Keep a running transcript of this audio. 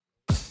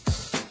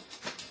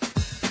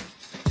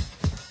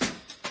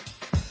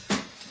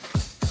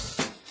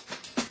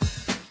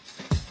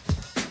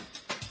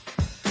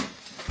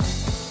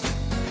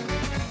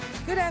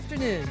Good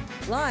afternoon.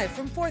 Live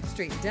from 4th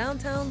Street,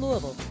 downtown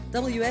Louisville,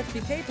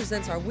 WFPK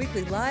presents our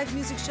weekly live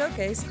music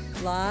showcase,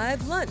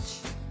 Live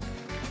Lunch.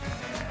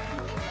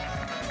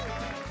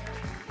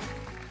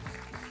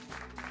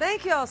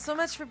 Thank you all so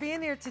much for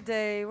being here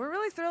today. We're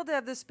really thrilled to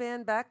have this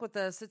band back with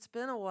us. It's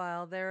been a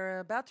while. They're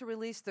about to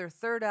release their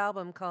third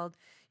album called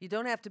You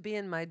Don't Have to Be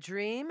in My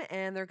Dream,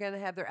 and they're going to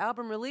have their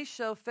album release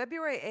show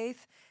February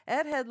 8th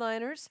at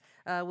Headliners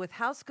with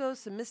House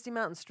Ghosts and Misty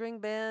Mountain String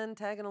Band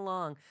tagging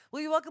along.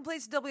 Will you welcome,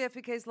 please, to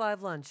WFPK's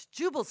Live Lunch,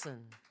 Jubalson.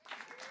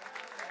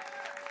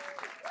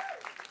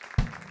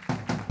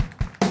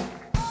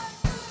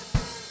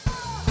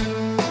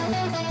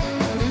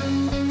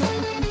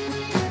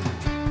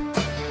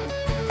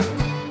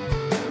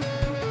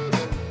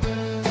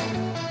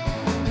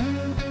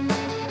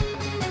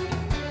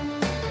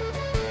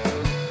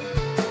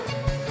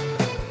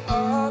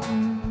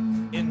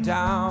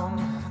 Down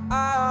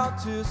out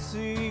to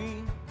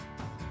sea,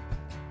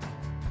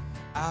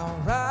 I'll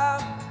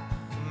wrap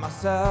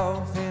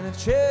myself in a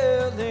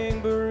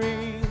chilling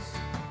breeze.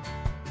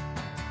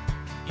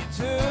 You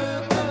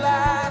took the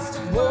last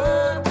of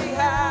what we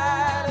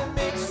had and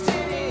mixed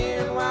it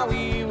in while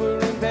we were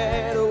in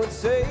bed. Oh, it's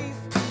safe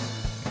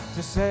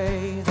to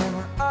say that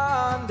we're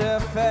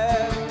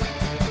underfed.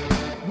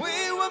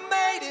 We were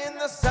made in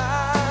the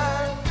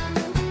sun,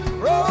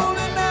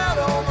 rolling out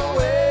on the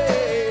way.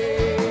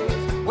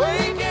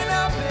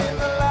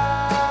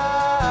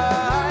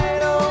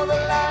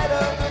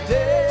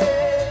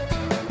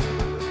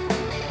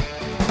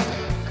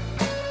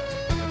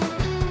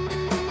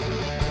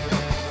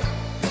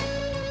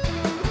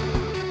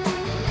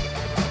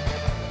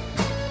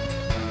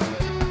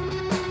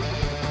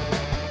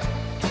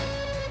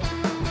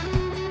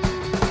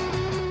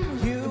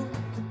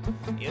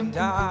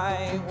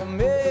 I will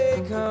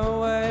make a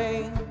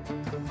way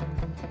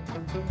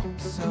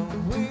so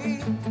we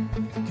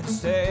can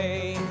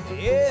stay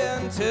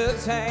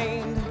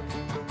entertained.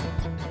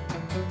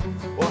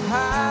 We'll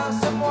have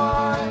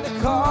someone to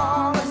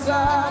call us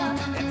up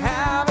and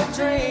have a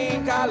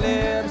drink. Our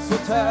lips will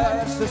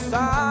touch the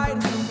side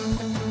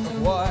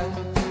of what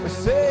we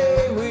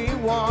say we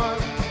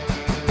want.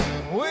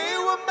 We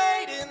were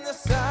made in the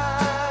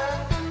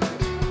sun,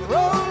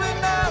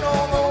 rolling out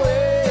on the way.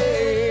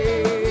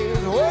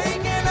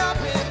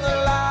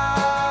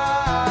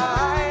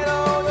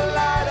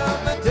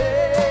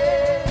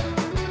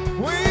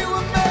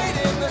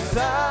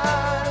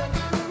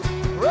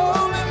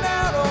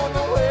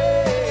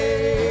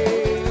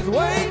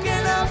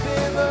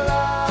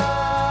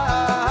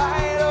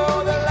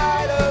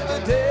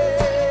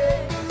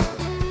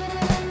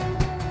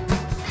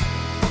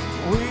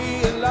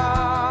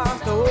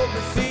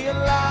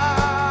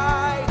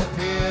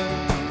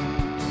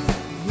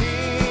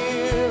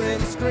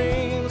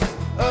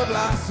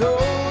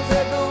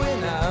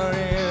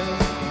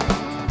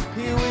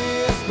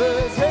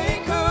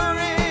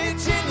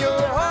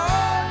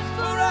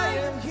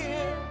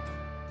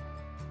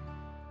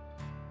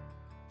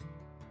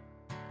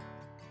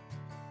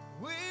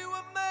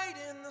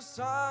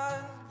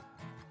 Sun,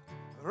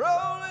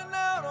 rolling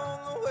out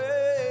on the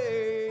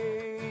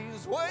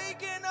waves,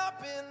 waking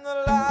up in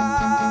the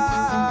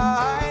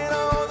light,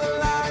 oh, the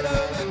light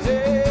of the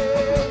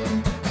day.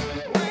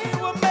 We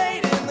were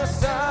made in the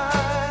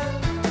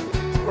sun,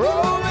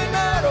 rolling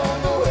out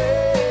on the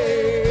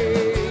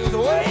waves,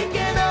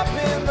 waking up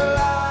in the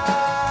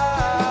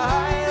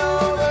light,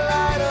 oh, the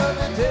light of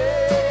the day.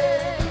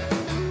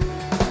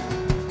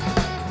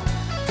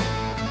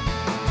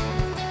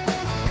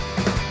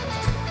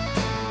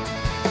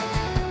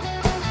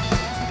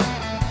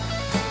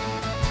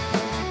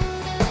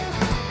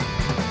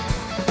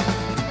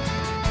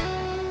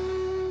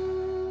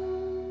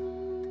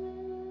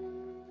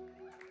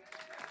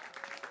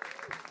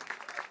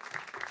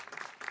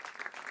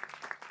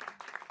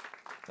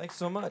 Thanks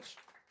so much.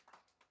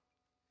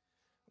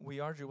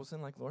 We are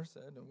Jubalson, like Laura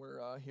said, and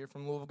we're here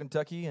from Louisville,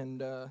 Kentucky,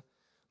 and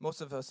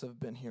most of us have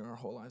been here our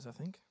whole lives, I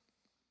think.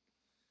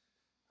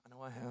 I know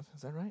I have.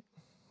 Is that right?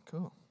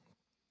 Cool.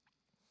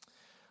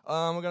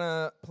 We're going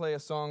to play a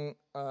song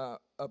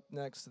up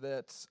next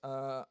that's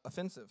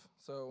offensive,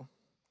 so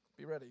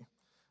be ready.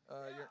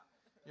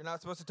 You're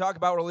not supposed to talk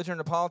about religion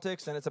or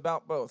politics, and it's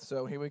about both,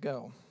 so here we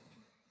go.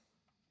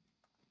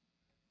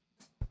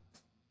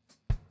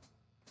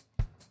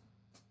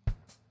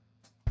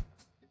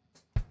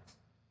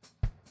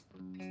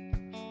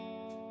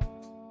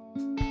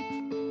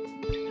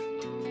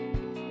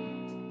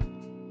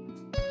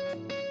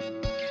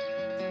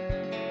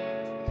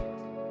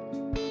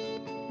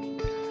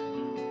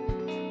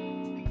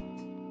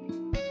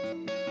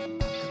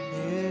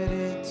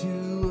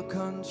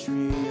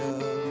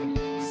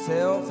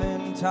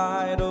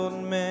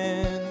 Self-entitled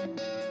men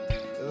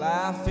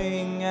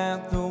laughing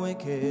at the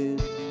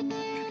wicked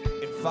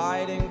and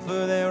fighting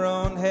for their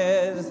own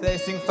heads. They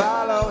sing,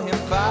 follow him,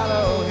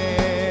 follow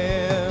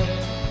him.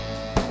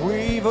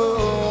 We've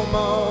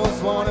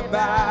almost won it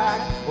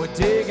back. We're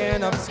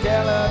digging up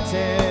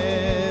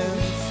skeletons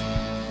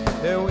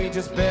that we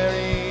just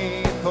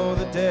buried for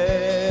the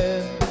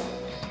dead.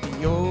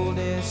 The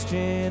oldest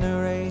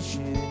generation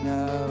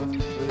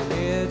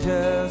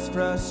religious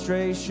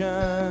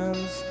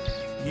frustrations,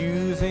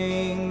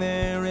 using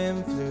their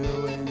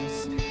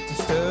influence to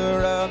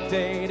stir up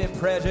dated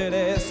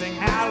prejudice. Sing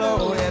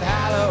hallowed,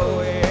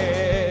 hallowed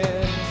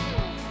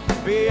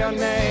be your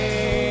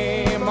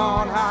name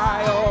on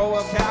high, or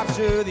we'll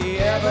capture the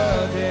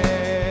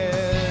evidence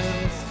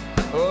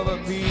of a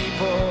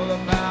people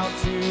about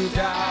to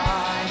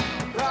die.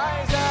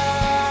 Rise up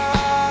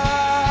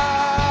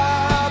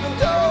and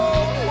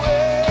don't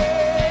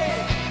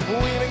wait.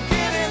 We've been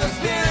given the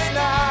spirit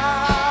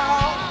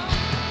now,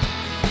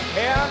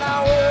 and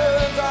our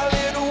words are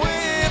lit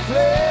with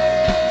flames.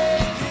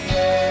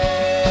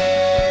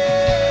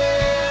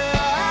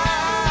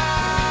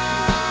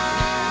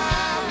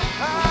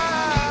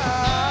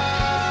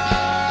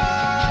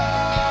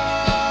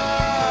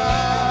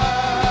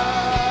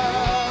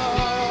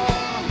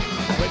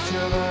 Which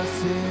of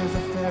us is a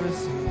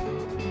Pharisee?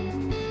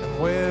 And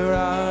where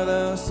are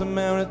the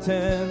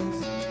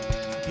Samaritans?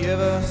 Give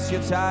us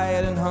your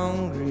tired and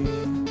hungry.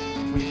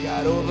 We've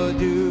got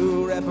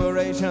overdue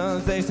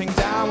reparations. They sing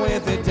down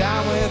with it,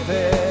 down with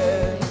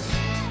it.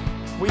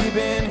 We've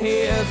been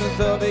here since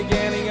the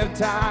beginning of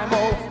time.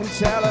 Oh,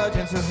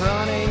 intelligence is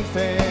running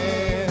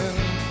thin.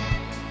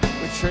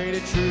 We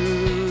traded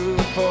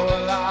truth for a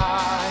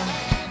lie.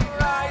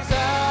 Rise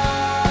up,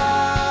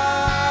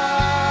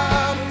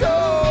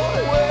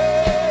 don't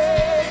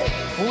wait.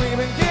 We've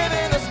been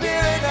given the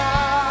spirit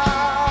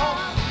now,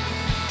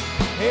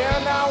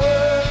 and our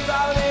words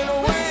are lit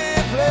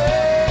with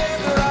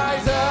flames.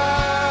 Rise up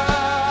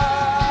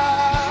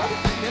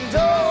and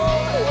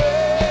don't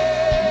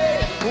wait.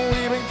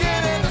 We've been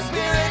given the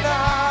spirit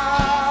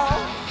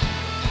now,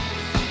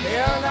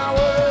 and our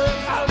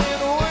words are lit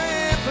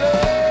with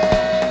flames.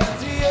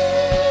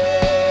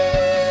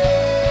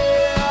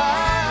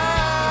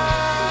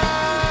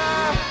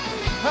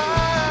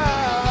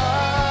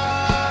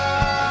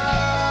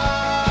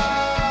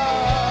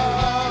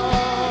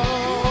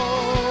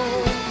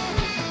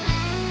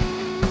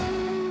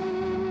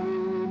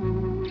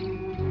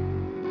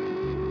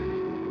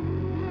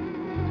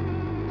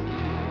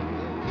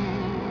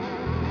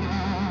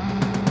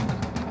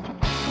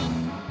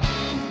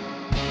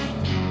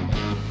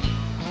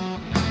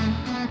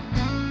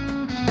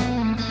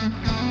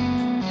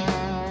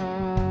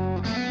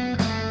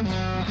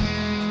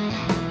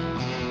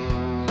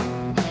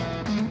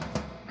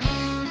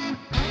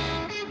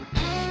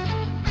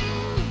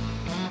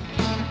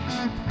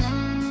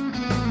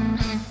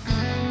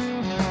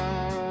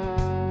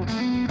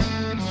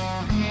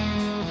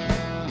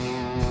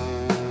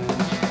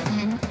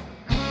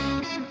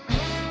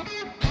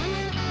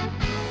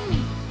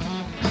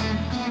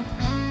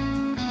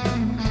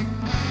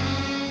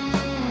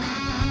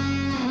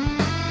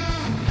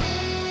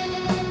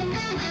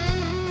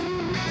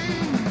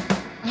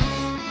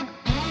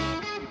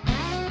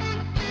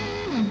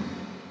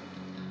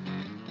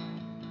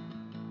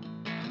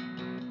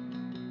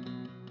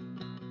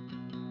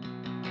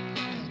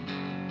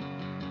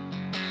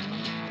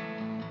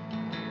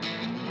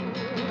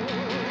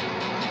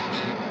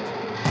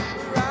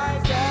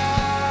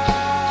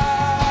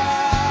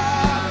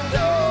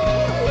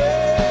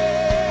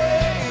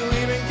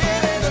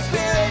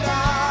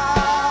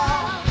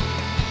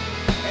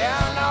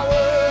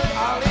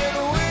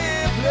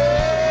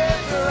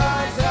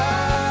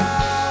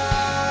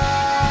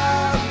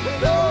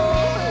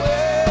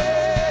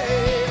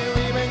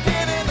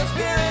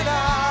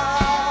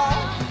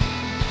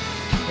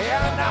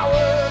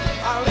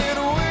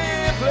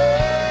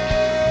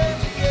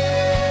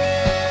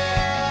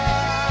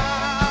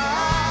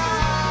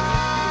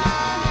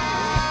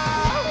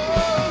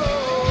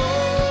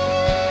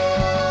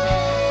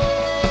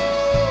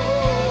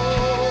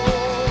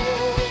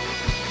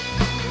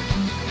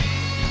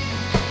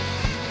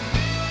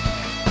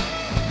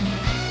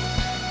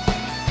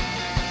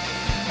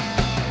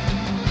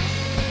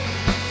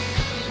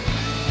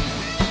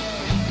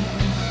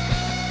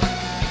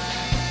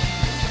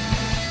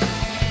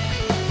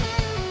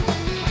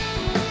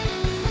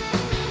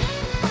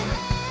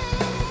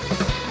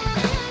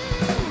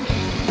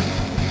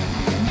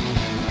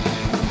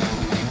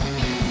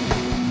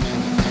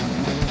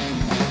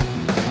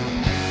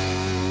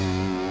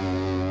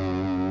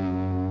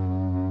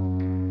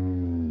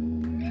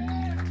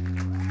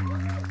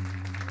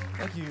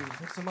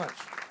 Thanks so much.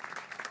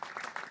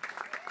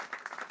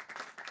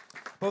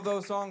 Both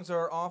those songs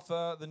are off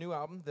the new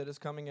album that is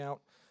coming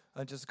out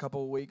in just a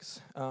couple of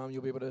weeks.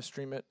 You'll be able to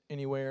stream it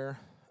anywhere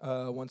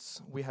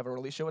once we have a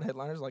release show at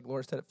Headliners, like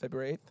Laura said, at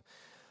February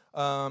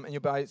 8th. And you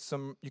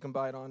can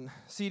buy it on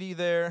CD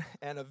there,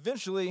 and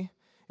eventually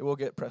it will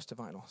get pressed to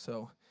vinyl.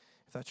 So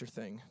if that's your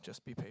thing,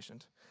 just be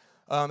patient.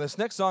 This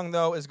next song,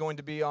 though, is going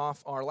to be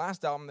off our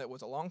last album that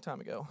was a long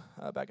time ago,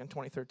 back in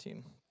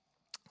 2013.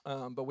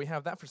 But we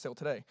have that for sale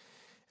today,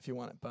 if you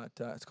want it. But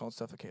it's called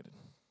Suffocated.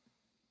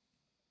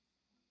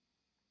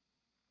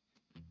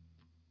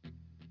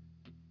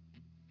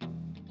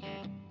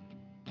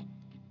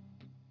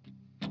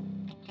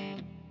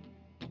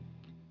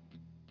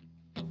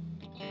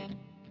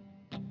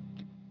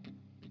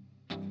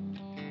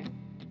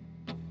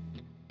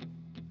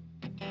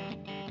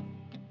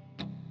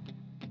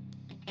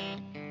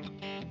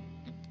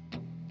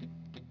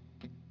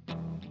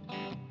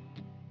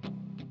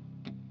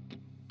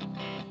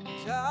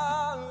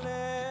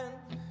 Darling,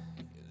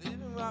 you're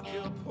living off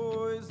your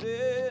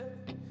poison,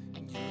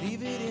 and you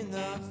leave it in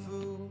the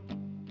food.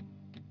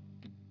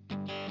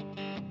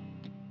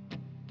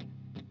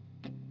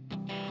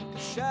 The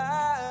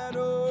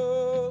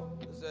shadows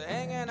are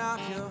hanging off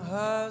your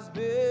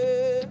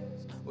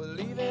husbands, we're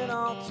leaving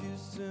all too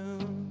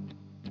soon.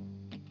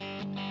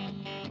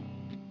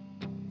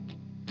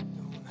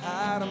 Don't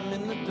hide them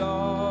in the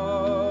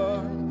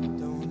dark,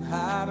 don't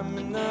hide them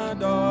in the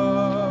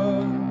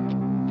dark.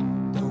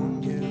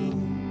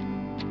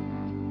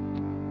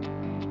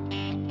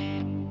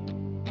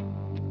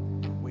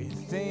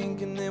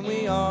 Thinking than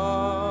we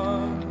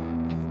are.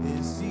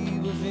 This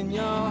evil's in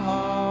your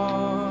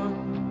heart,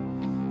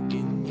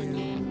 in you.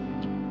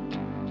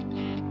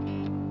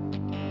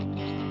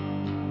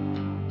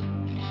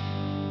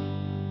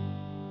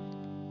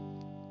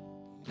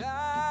 And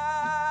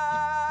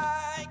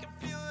I can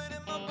feel it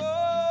in my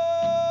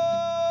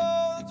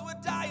bones.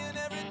 We're dying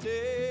every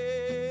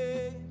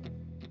day.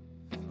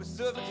 We're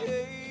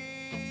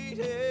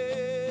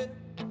suffocated.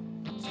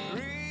 So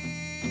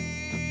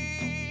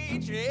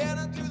reach your hand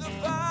into the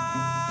fire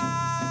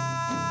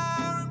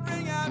and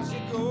bring out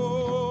your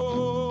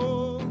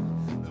gold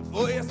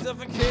before you're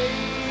suffocated.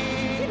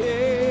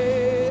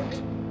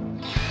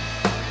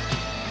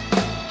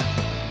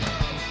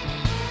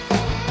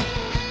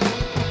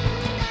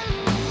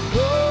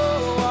 Go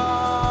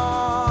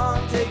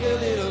on, take a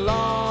little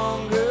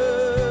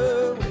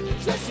longer with the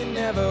dress you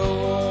never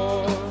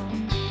wore.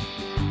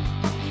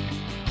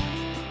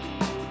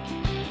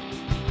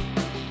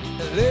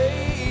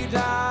 Lay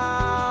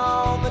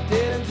down the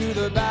dead into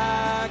the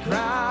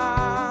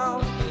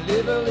background,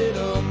 live a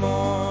little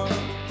more.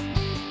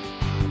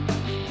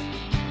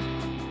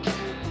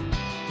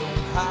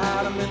 Don't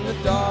hide them in the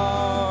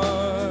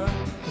dark,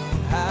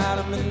 don't hide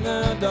them in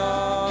the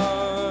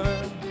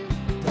dark,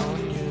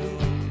 don't you?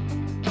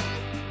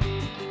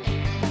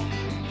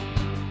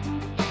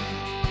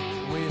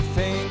 We're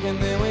thinking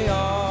that we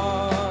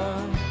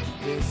are,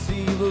 this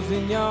evil's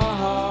in your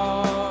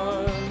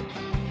heart,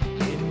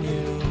 in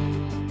you.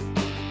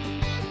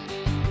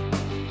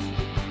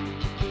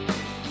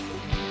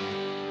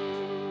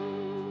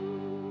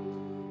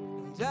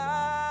 And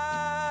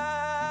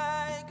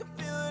I can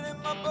feel it in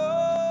my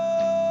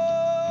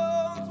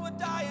bones. We're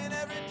dying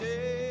every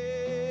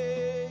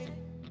day.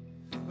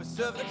 We're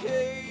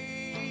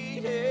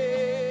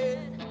suffocated.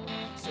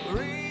 So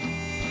reach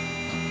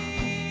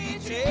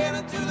in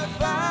into the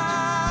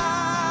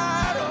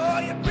fire. Oh,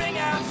 you bring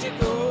out your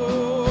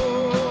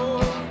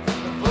gold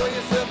before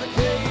you're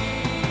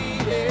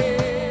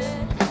suffocated.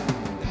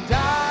 And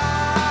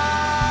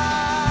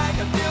I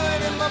can feel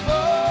it in my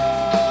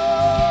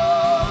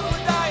bones.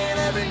 We're dying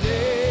every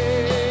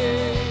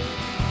day.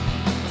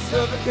 We're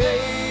suffocated.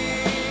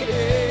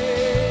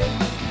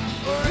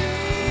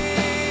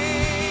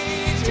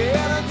 Reach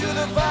in into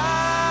the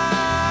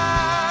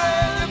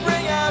fire and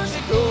bring out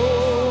your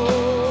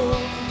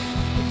gold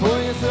before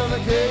you're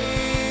suffocated.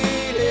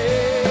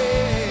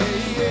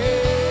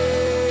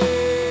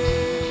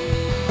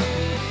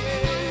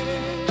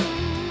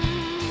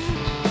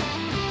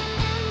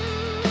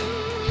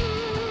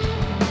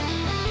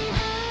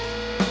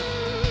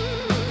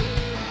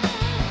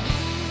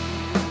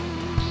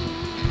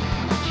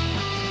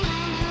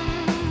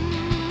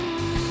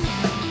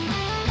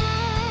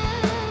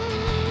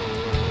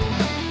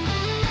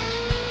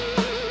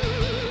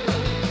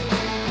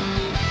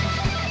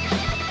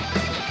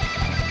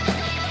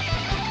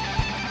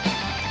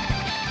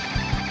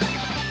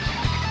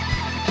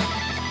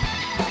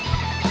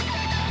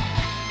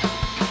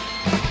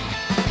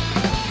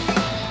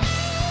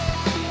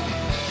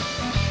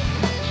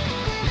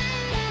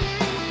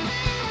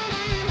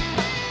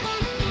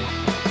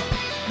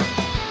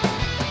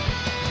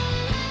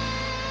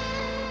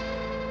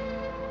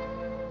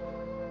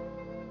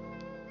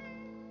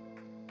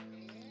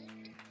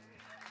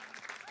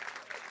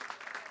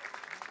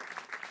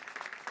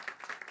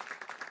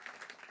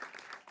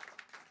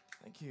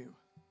 Thank you.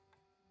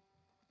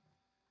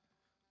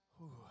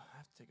 Ooh, I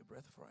have to take a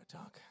breath before I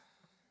talk.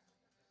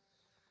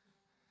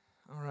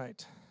 All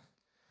right.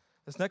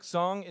 This next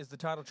song is the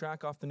title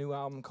track off the new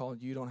album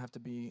called You Don't Have to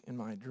Be in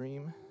My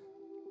Dream.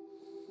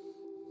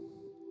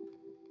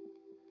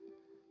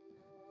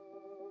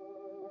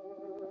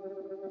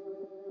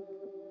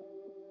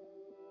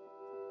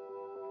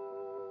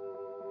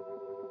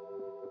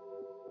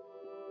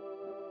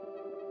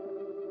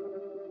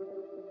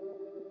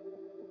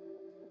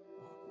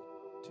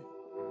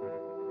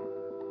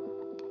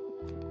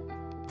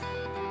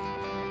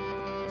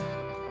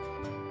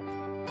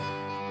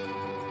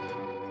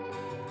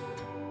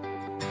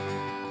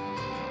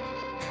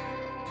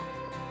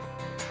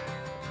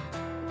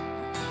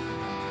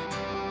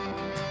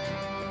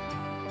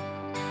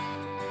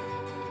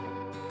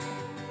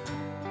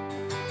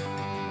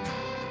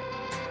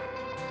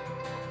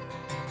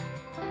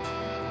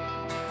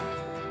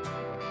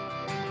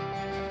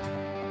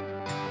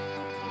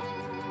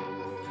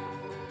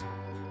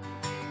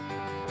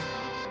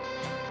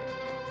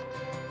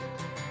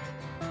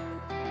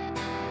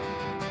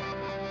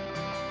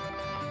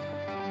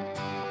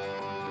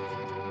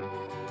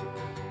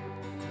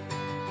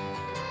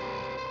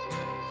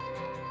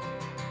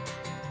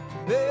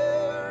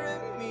 bury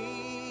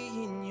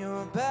me in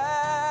your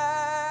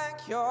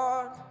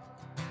backyard.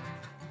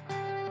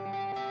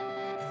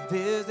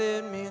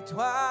 Visit me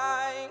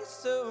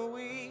twice a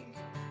week.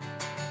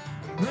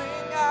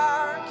 Bring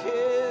our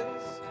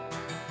kids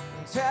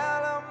and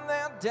tell them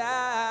their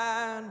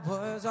dad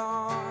was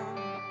on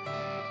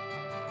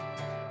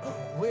a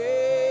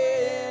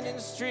winning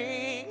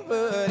streak,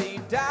 but he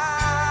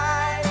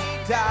died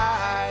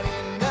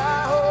in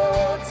a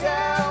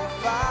hotel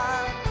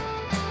fire.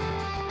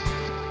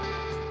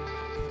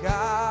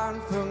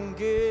 God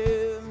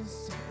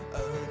forgives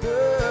a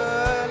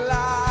good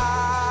lie.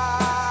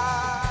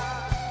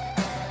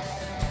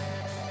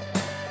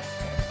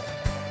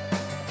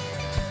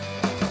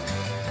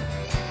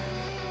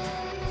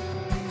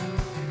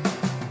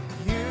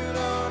 You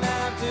don't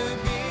have to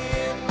be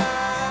in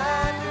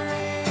my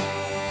dreams.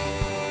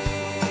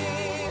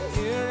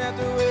 You don't have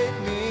to wake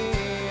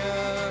me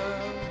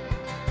up.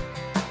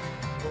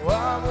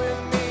 Walk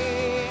with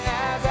me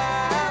as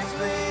I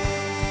sleep.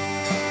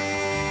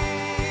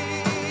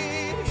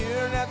 You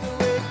don't have to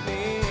wake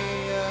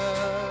me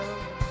up.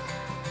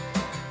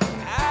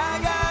 I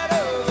got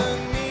all the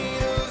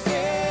needles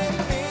in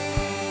me.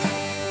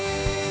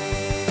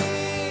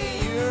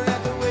 You don't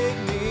have to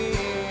wake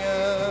me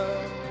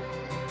up.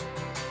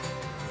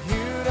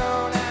 You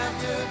don't have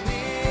to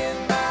be in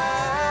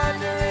my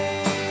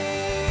dreams.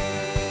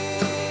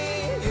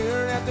 You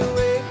don't have to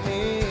wake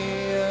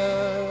me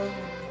up.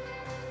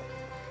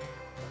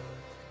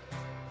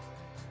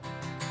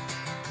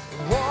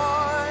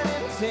 1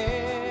 in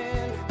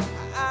 10,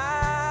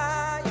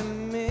 I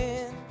am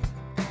in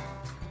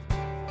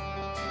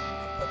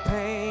a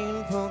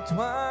painful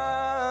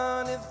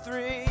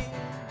 23.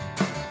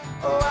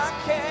 Oh, I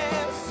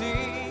can't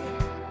see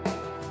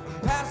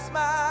past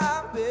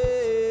my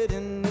bed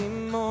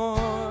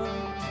anymore.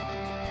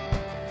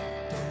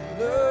 Don't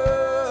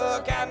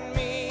look at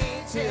me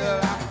till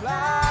I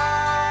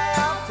fly.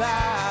 I'll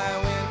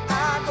fly when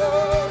I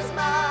close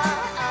my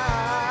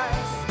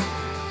eyes.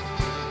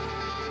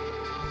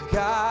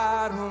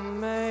 God will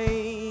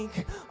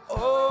make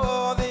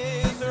all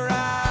this right.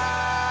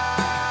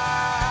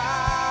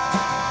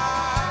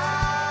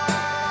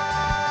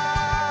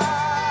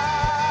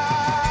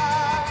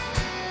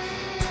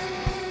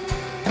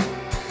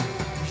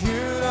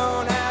 You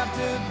don't have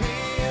to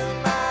be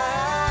in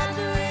my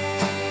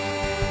dreams.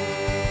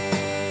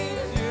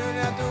 You don't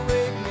have to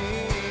wake me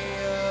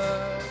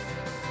up.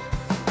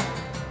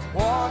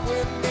 Walk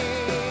with me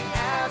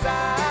as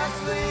I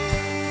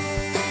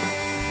sleep.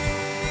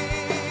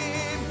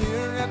 You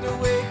don't have to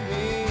wake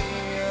me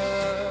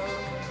up.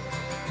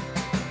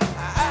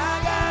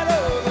 I got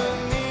all the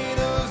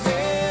needles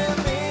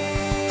in me.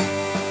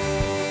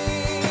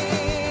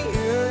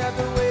 You don't have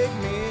to wake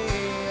me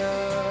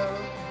up.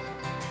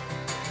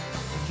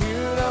 You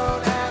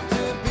don't have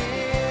to be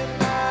in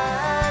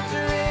my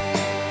dreams.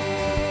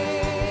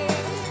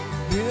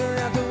 You don't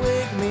have to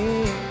wake me.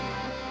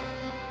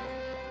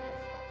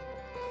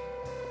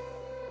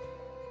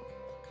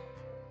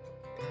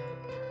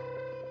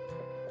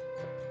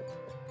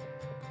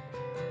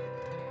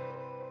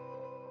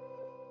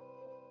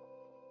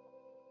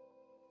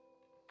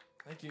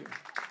 Thank you.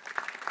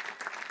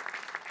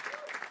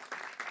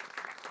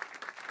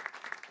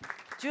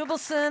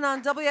 Jubalson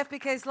on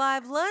WFPK's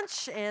Live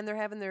Lunch, and they're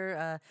having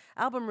their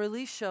album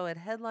release show at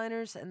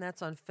Headliners, and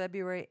that's on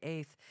February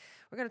 8th.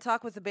 We're going to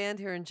talk with the band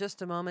here in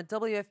just a moment.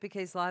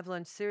 WFPK's Live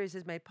Lunch series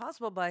is made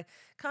possible by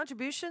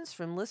contributions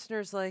from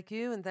listeners like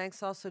you, and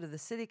thanks also to the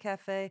City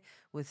Cafe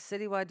with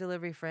citywide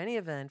delivery for any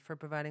event for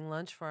providing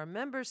lunch for our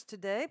members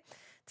today.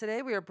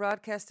 Today we are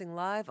broadcasting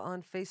live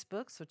on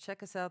Facebook, so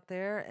check us out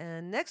there.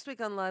 And next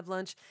week on Live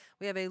Lunch,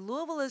 we have a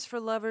Louisville is for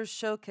Lovers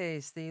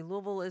showcase. The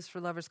Louisville is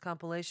for Lovers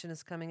compilation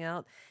is coming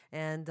out,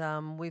 and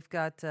we've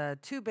got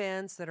two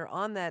bands that are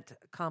on that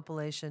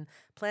compilation,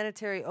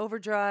 Planetary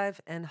Overdrive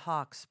and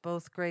Hawks,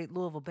 both great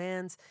Louisville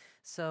bands.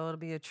 So it'll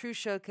be a true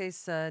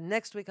showcase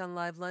next week on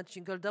Live Lunch.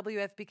 You can go to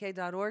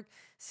WFPK.org,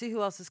 see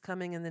who else is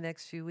coming in the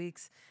next few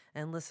weeks,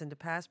 and listen to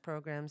past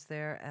programs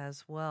there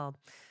as well.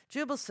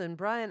 Jubalson,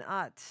 Brian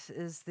Ott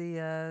is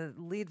the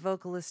lead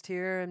vocalist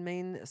here and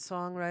main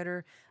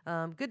songwriter.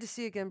 Good to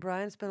see you again,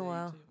 Brian. It's been a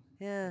while.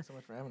 Yeah. Thanks so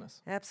much for having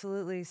us.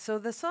 Absolutely. So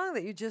the song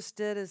that you just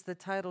did is the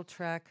title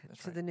track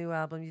to the new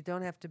album, You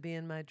Don't Have to Be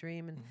in My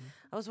Dream. And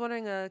I was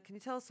wondering, can you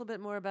tell us a little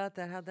bit more about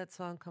that? How'd that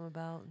song come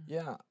about?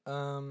 Yeah.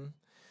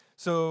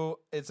 So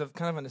it's a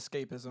kind of an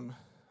escapism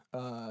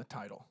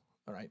title.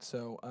 All right.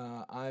 So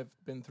I've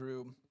been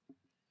through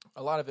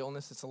a lot of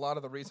illness. It's a lot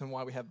of the reason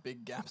why we have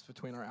big gaps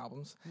between our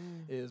albums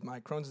is my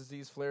Crohn's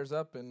disease flares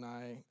up and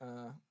I,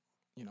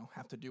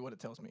 have to do what it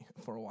tells me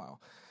for a while.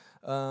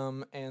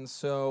 And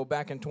so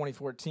back in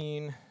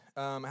 2014,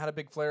 I had a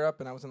big flare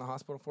up and I was in the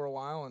hospital for a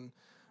while and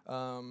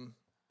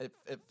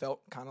it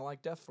felt kind of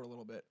like death for a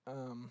little bit.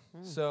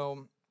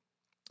 So,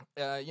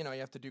 you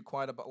have to do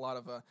quite a lot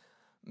of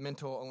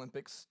mental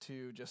Olympics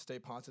to just stay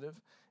positive.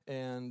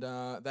 And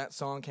that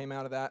song came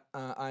out of that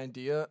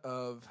idea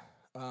of,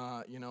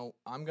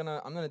 I'm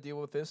gonna deal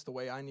with this the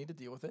way I need to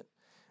deal with it.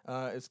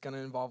 It's going to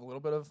involve a little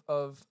bit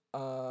of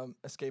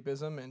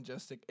escapism and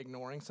just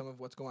ignoring some of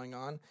what's going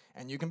on.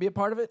 And you can be a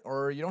part of it,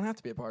 or you don't have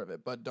to be a part of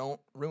it, but don't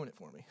ruin it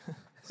for me.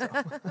 So.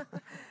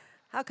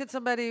 How could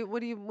somebody?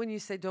 When you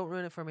say "don't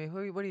ruin it for me"?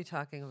 What are you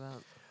talking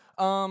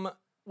about?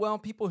 Well,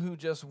 people who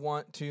just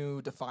want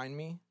to define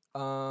me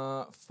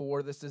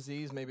for this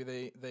disease.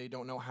 Maybe they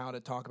don't know how to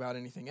talk about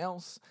anything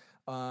else,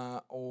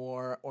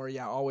 or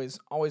always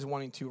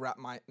wanting to wrap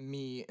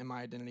me and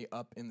my identity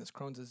up in this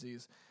Crohn's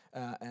disease,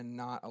 and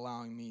not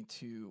allowing me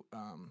to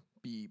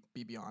be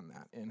beyond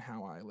that in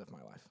how I live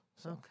my life.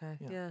 So, okay,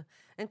 yeah.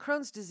 And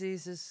Crohn's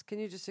disease is, can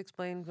you just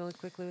explain really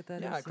quickly what that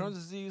is? Yeah, Crohn's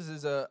disease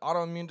is an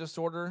autoimmune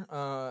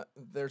disorder.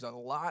 There's a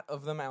lot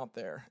of them out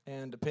there,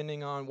 and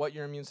depending on what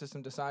your immune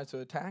system decides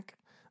to attack,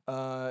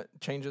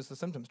 changes the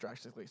symptoms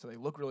drastically. So they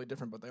look really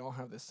different, but they all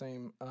have the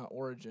same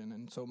origin.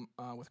 And so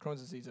with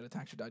Crohn's disease, it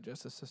attacks your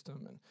digestive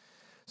system. And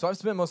so I've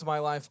spent most of my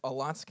life a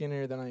lot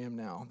skinnier than I am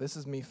now. This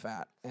is me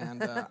fat,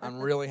 and I'm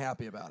really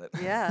happy about it.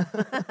 Yeah.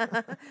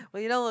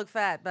 Well, you don't look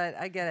fat, but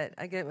I get it.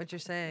 I get what you're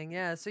saying.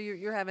 Yeah. So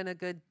you're having a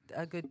good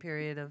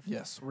period of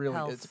really.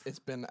 health. It's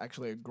been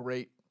actually a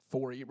great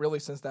 4 years. Really,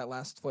 since that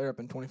last flare up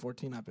in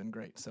 2014, I've been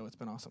great. So it's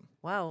been awesome.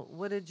 Wow.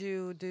 What did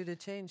you do to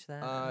change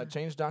that?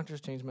 Change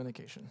doctors, change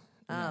medication.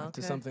 Okay.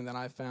 To something that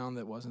I found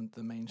that wasn't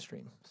the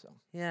mainstream. So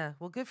yeah,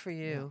 well, good for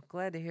you. Yeah.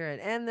 Glad to hear it.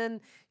 And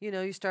then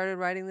you started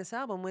writing this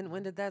album.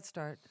 When did that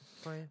start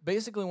for you?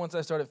 Basically, once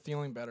I started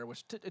feeling better,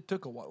 which it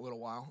took a little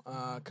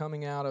while.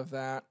 Coming out of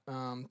that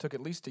took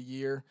at least a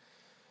year.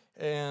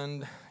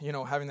 And,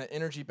 having that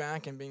energy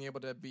back and being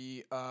able to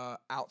be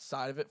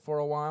outside of it for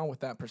a while with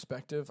that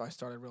perspective, I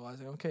started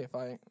realizing, okay, if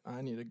I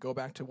need to go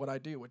back to what I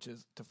do, which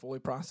is to fully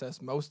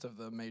process most of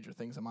the major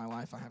things in my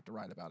life, I have to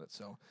write about it.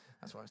 So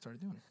that's what I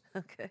started doing.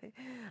 Okay.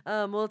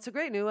 Well, it's a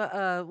great new,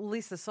 at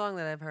least the song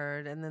that I've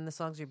heard, and then the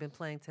songs you've been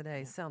playing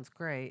today. Sounds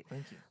great.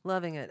 Thank you.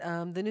 Loving it.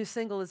 The new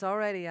single is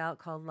already out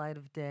called Light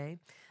of Day.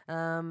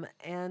 And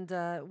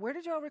where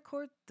did y'all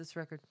record this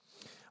record?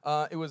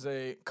 It was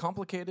a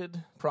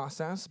complicated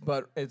process,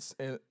 but it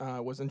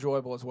was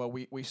enjoyable as well.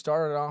 We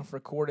started off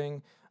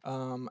recording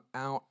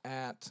out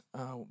at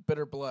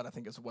Bitter Blood, I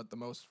think is what the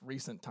most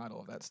recent title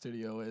of that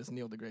studio is,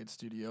 Neil deGrade's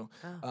studio,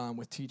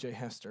 with TJ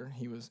Hester.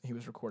 He was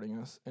recording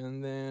us.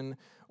 And then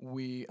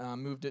we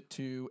moved it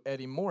to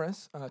Eddie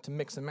Morris to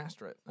mix and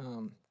master it.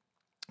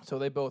 So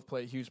they both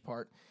played a huge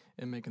part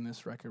in making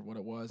this record what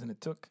it was, and it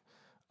took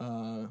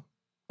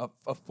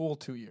a full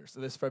 2 years. So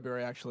this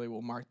February actually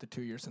will mark the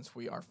 2 years since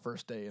our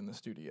first day in the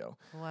studio.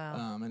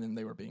 Wow. And then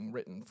they were being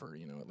written for,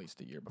 at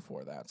least a year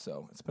before that.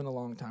 So it's been a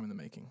long time in the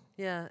making.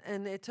 Yeah,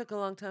 and it took a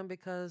long time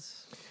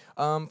because?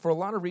 For a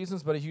lot of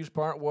reasons, but a huge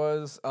part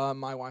was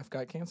my wife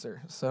got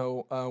cancer.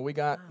 So we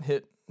got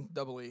hit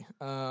doubly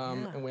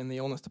in the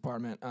illness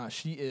department.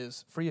 She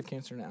is free of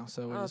cancer now,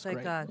 so it was thank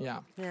great. God. Yeah.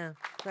 Yeah,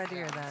 glad to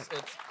hear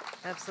that.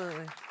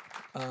 Absolutely.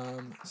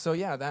 So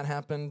that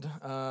happened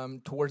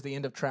towards the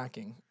end of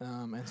tracking,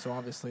 and so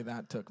obviously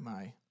that took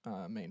my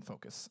main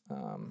focus,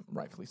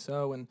 rightfully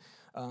so. And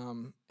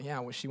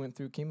she went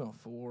through chemo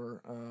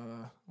for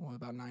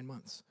about 9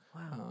 months.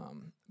 Wow.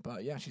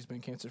 But she's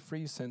been cancer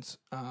free since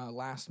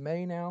last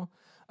May now.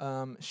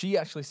 She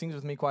actually sings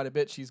with me quite a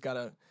bit. She's got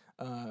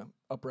a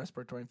upper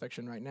respiratory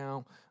infection right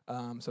now,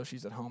 so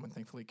she's at home. And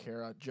thankfully,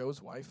 Kara,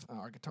 Joe's wife,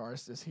 our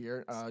guitarist, is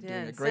here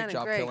doing a great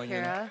job filling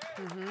Kara.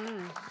 In.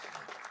 Mm-hmm.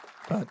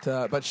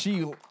 But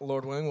she,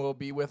 Lord willing, will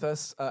be with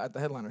us at the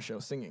headliner show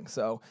singing.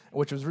 So,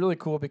 which was really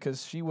cool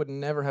because she would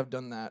never have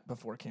done that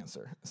before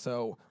cancer.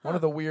 So one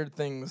of the weird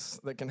things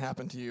that can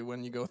happen to you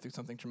when you go through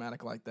something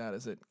traumatic like that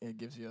is it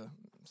gives you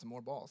some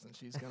more balls, and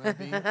she's gonna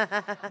be,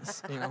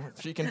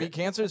 if she can beat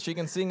cancer, she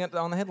can sing it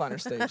on the headliner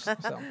stage.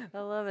 So I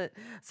love it.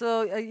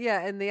 So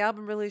and the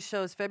album release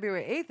shows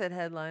February 8th at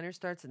Headliner,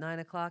 starts at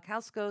 9:00.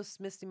 House Ghosts,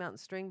 Misty Mountain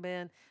String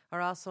Band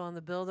are also on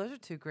the bill. Those are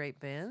two great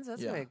bands.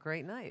 That's gonna be a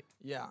great night.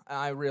 Yeah,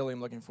 I really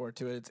am looking forward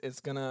to it. It's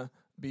gonna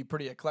be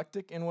pretty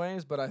eclectic in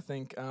ways, but I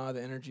think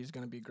the energy is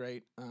gonna be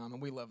great.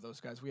 And we love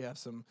those guys. We have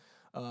some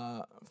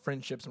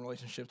friendships and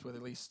relationships with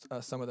at least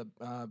some of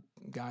the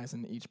guys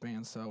in each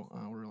band, so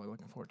we're really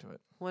looking forward to it.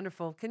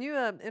 Wonderful. Can you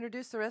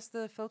introduce the rest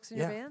of the folks in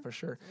your band? Yeah, for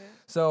sure. Yeah.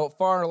 So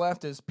far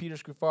left is Peter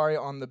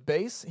Scrufari on the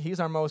bass.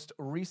 He's our most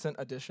recent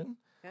addition.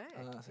 Okay.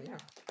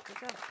 Good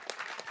job.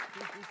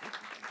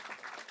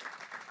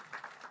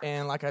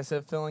 And like I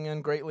said, filling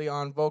in greatly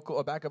on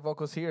backup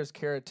vocals here is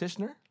Kara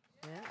Tishner.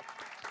 Yeah.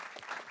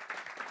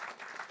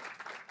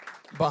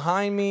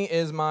 Behind me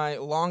is my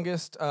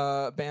longest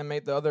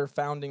bandmate, the other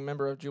founding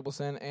member of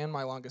Jubalson, and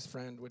my longest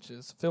friend, which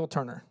is Phil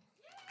Turner.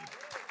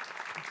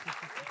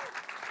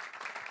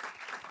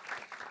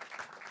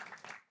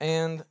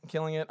 And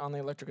killing it on the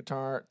electric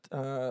guitar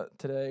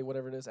today,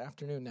 whatever it is,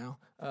 afternoon now,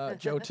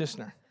 Joe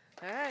Tishner.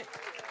 All right.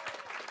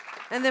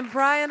 And then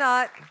Brian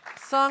Ott,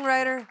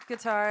 songwriter,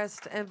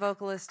 guitarist, and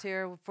vocalist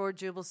here for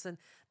Jubalson.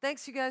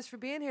 Thanks, you guys, for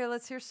being here.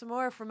 Let's hear some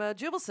more from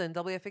Jubalson,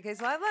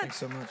 WFPK's Live Lunch. Thanks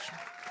so much.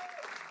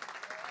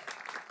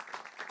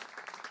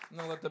 I'm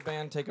gonna let the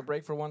band take a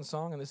break for one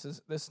song, and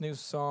this new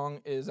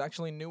song is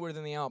actually newer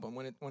than the album.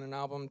 When an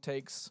album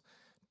takes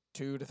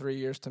 2 to 3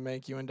 years to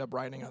make. You end up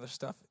writing other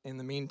stuff in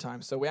the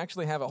meantime. So we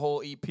actually have a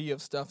whole EP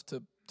of stuff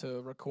to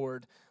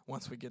record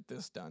once we get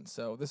this done.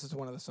 So this is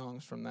one of the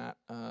songs from that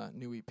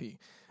new EP,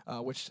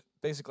 which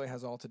basically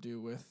has all to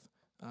do with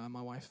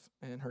my wife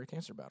and her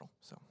cancer battle.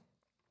 So.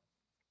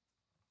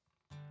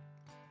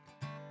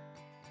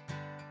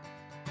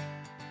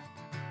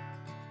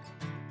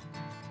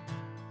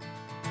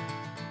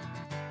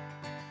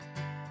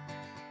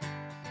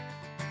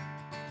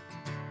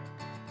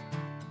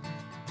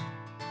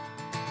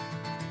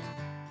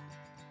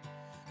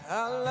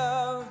 Our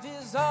love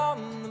is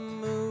on the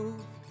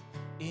move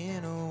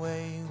in a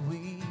way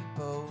we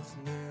both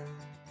knew.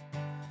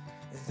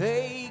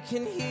 They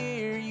can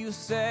hear you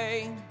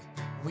say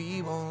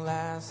we won't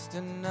last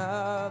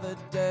another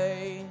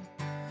day.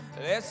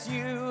 Let's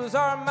use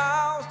our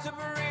mouths to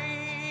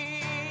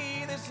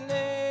breathe this name.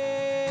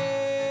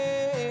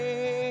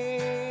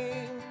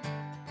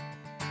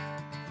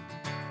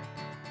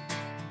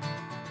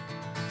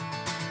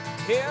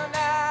 And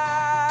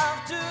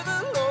after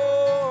the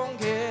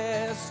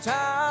longest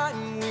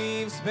time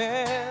we've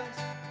spent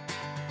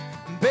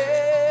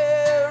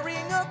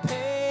bearing a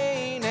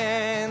pain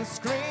and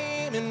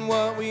screaming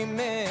what we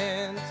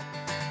meant,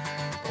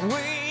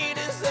 we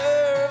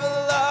deserve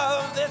a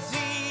love that's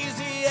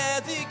easy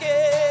as it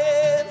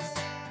gets.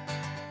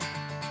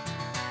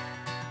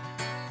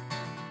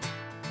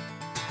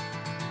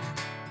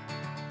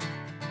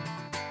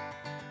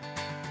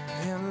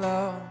 And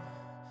love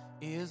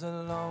is a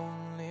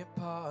lonely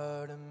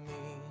part of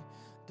me.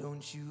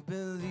 Don't you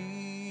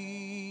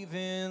believe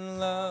in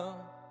love?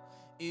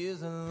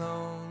 Is a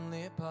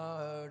lonely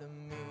part of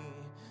me.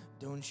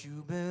 Don't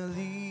you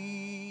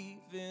believe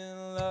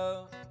in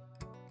love?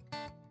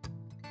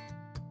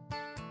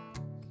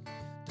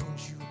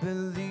 Don't you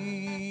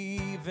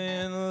believe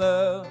in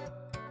love?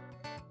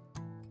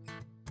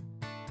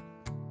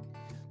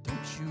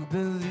 Don't you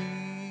believe?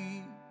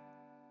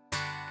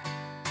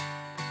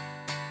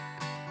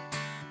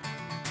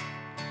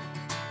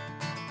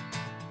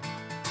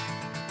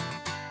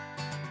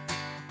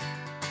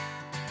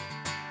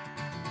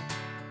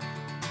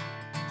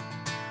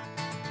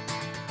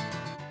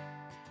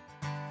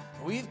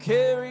 We've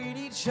carried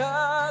each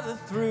other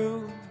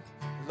through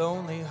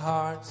lonely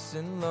hearts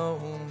and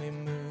lonely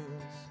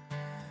moods.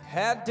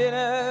 Had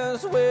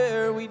dinners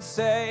where we'd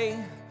say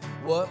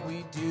what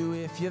we do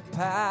if you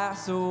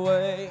pass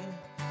away.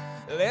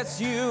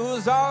 Let's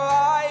use our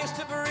lives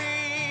to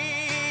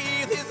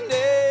breathe his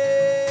name.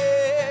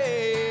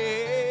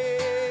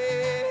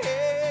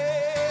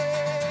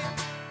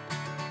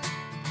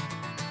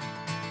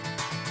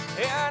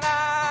 And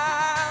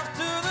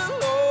after the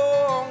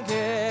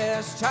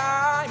longest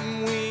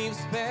time we've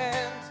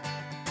spent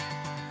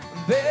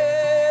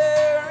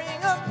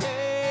bearing a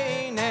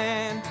pain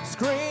and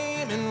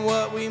screaming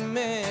what we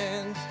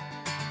meant,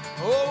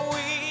 oh,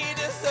 we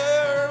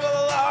deserve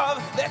a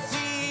love that's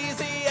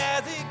easy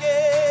as it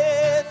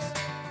gets.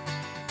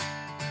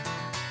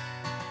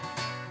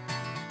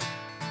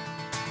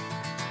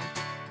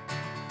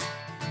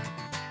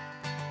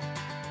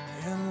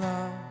 And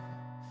love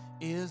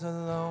is a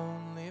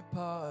lonely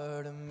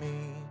part of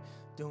me.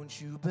 Don't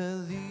you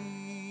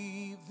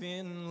believe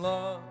in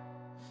love?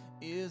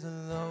 Is a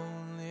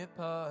lonely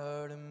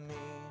part of me.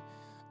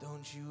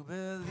 Don't you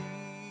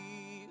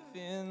believe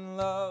in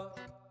love?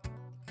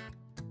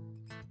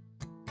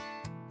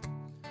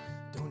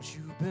 Don't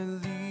you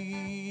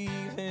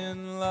believe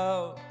in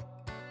love?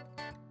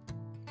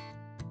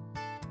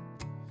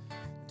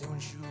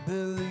 Don't you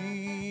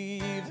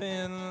believe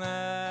in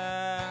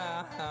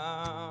love?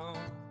 Don't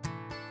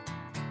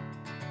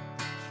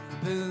you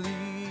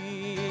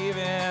believe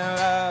in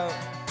love?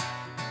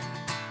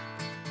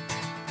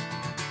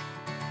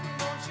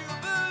 Don't you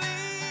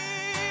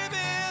believe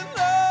in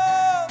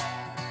love?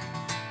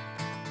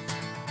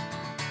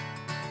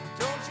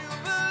 Don't you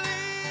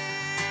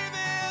believe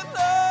in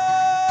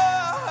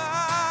love?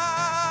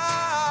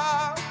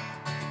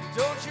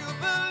 Don't you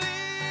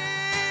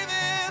believe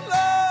in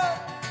love?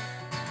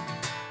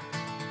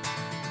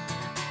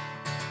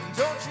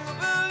 Don't you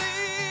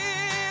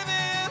believe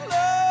in love?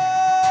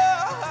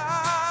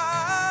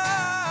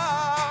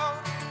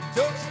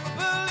 Don't you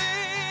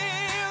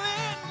believe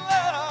in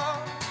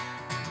love?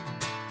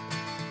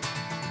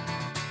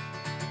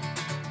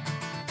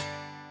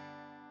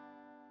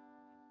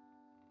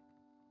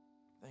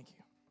 Thank you.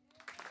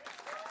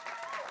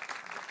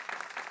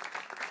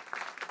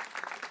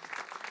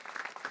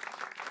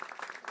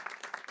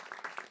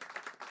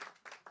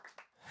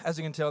 As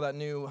you can tell, that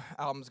new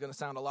album is going to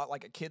sound a lot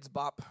like a Kids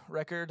Bop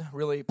record.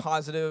 Really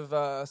positive,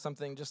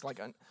 something just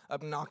like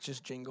obnoxious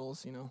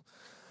jingles, you know.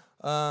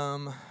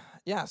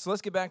 Yeah, so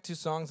let's get back to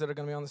songs that are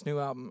going to be on this new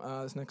album.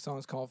 This next song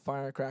is called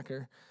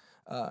Firecracker.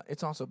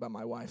 It's also about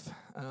my wife.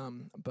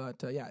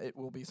 But yeah, it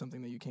will be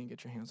something that you can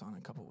get your hands on in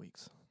a couple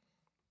weeks.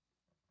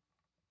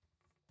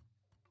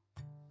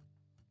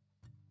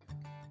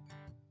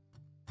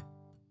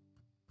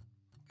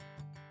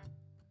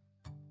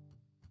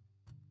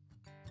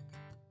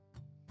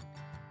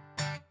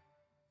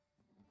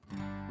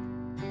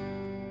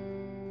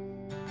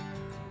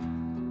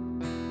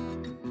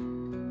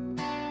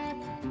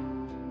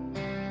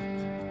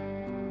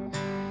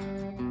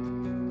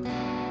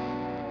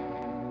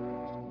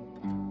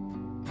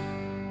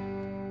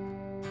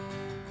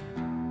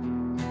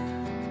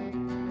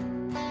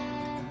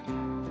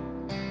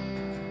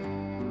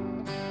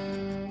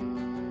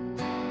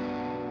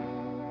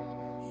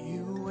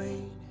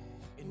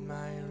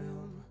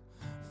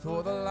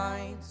 for the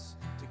lights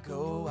to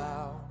go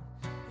out.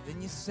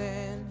 Then you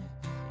send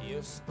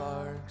your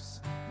sparks,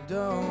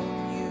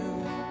 don't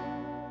you?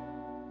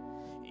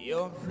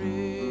 Your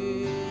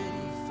pretty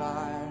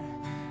fire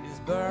is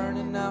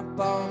burning up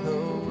all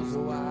those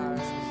wires.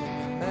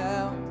 Then you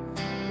melt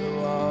the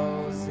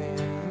walls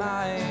in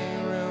my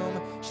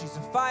room. She's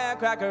a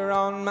firecracker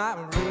on my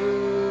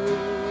roof.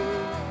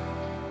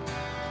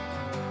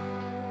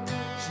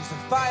 She's a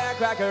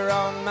firecracker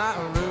on my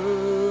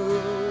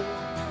roof.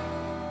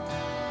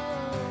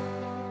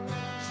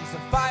 She's a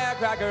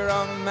firecracker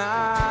on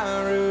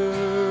my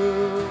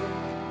roof.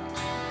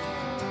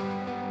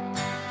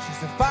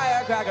 She's a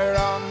firecracker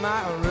on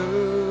my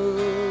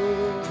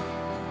roof.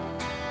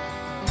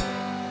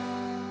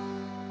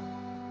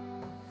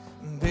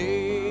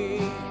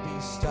 Baby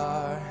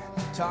star,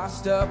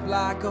 tossed up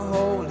like a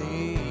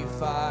holy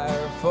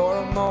fire. For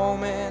a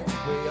moment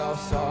we all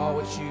saw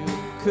what you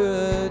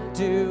could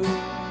do.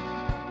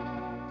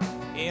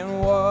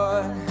 And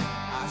what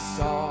I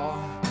saw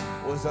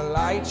was a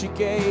light you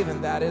gave,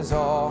 and that is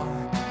all.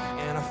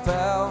 And I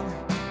felt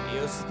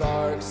your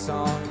sparks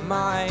on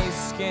my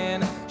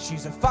skin.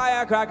 She's a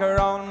firecracker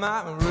on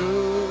my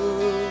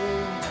roof.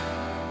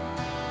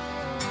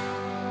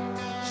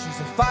 She's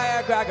a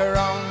firecracker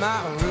on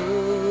my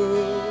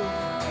roof.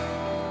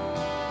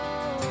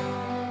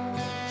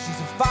 She's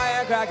a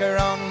firecracker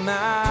on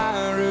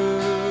my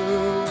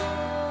roof.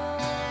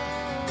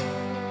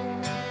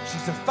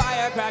 She's a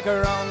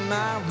firecracker on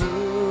my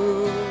roof.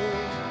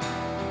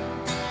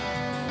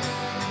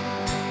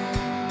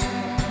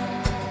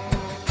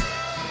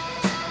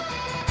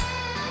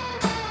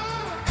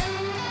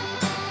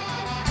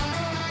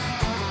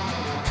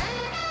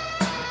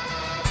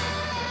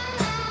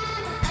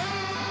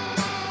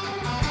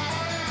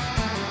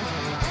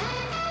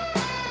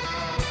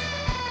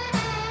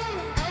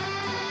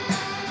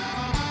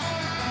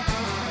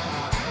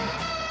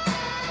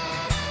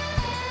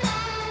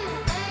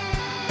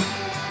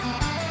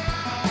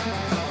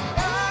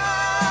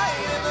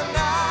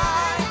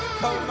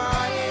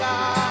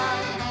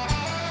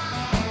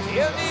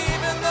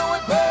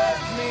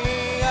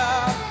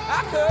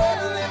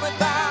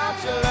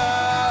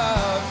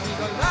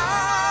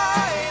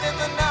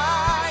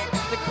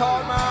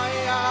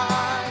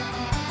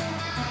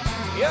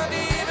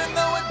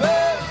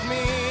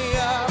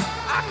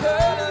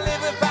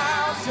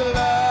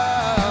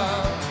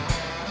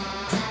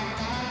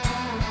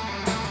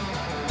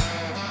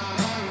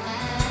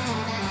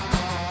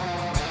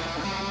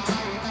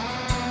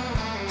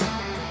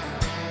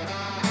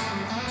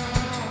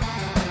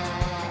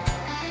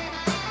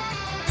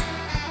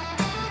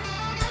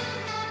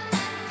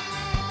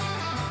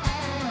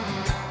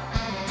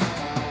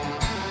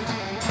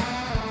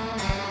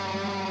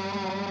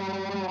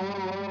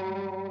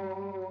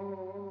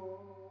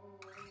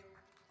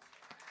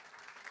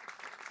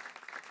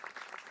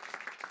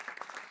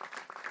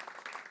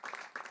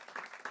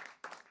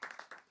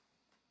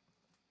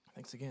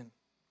 Thanks again.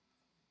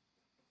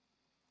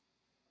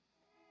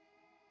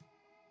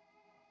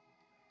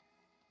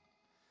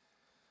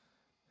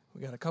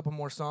 We got a couple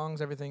more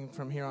songs. Everything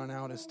from here on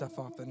out is stuff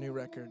off the new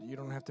record, You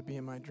Don't Have to Be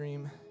in My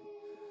Dream.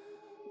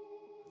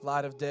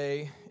 Light of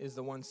Day is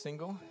the one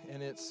single,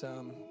 and it's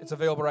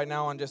available right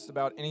now on just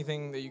about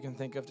anything that you can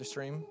think of to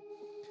stream.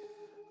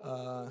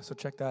 So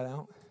check that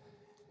out.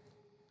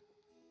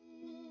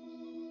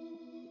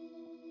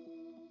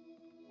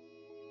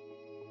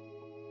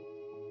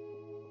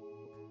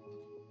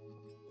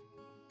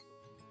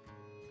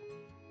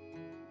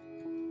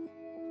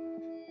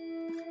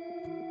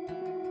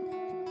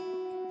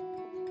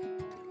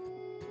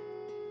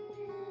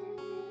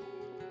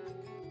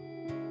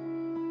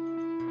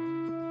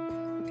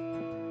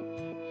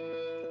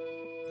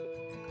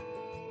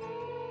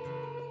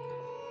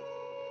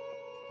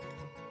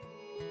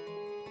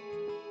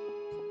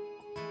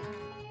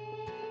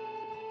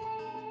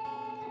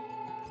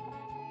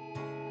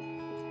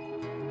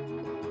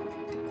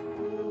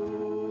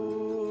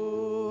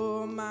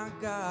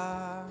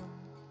 God,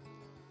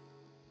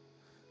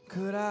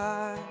 could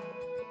I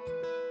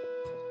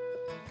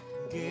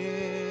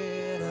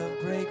get a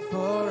break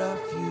for a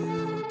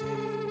few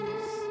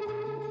days?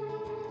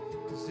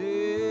 'Cause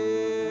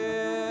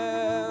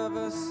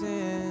ever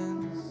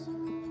since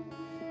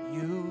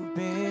you've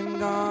been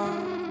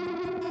gone,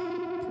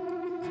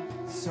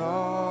 it's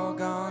all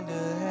gone to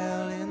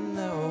hell in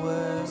the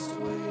worst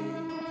way.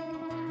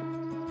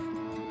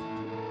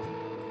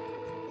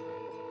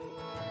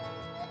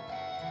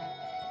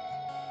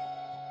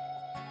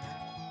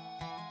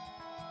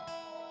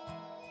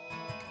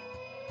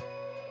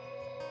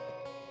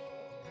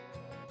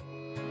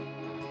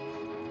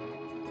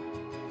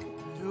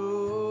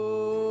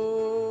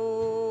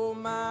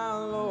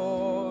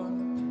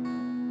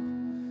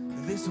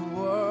 This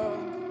world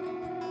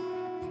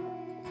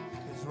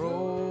is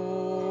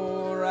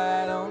rolled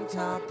right on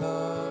top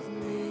of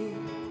me,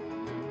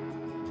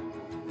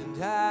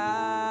 and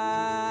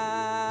I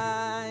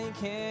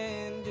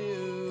can't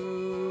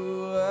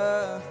do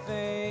a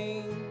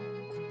thing.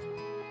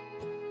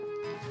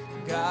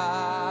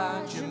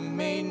 God, you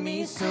made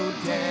me so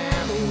damn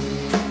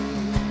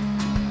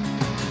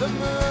The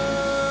moon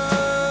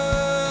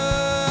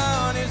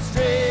is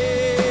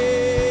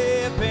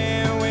dripping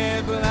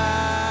with light,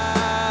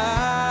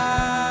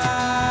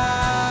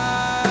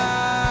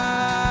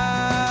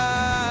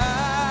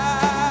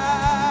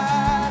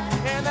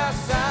 and the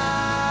sun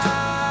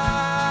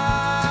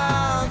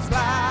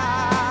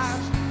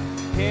splash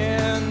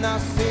in the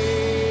sea.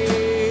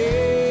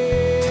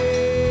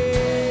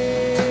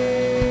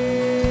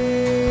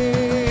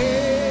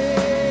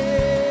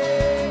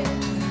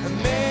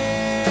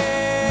 Men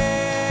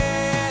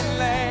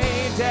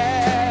lay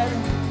dead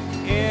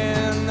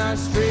in the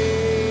streets.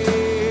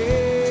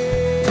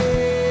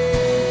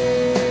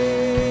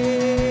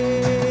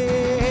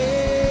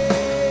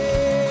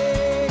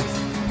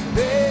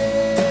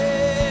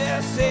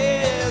 This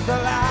is the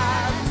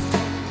last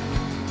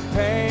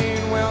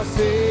pain we'll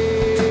see.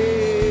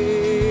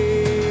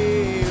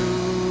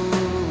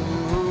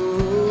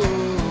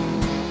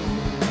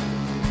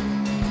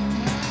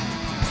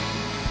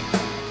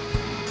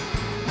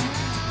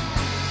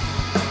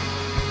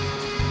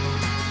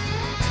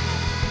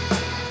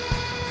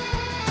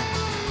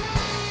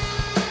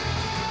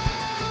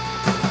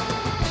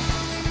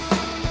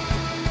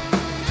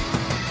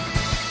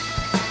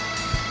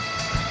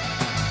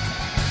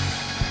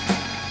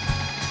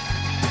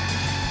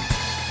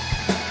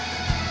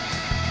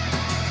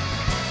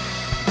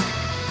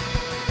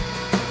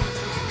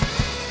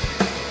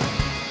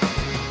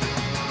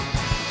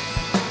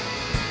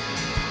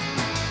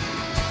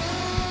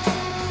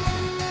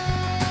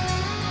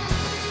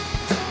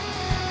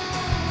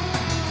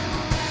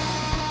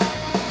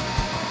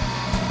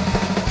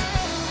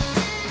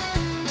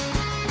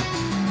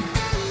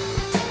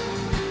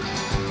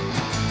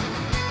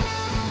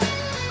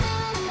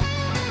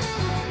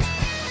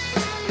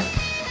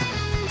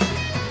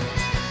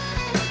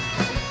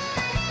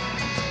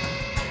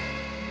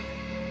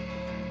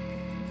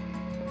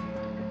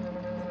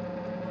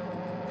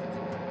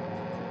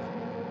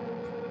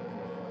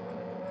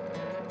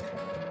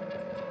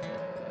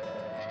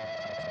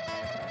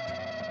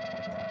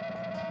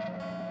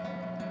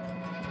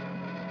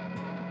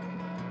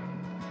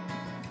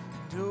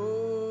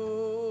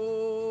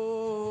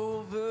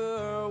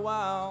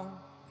 Overwhelmed,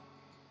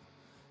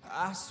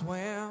 I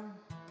swam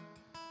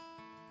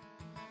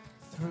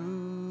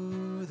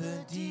through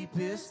the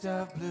deepest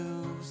of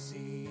blue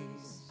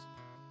seas,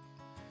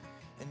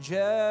 and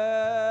just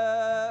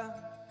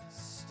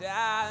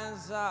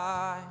as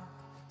I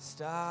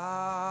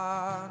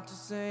start to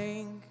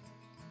sink,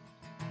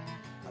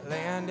 I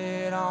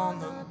landed on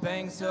the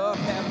banks of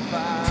heaven.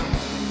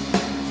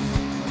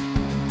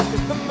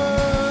 The moon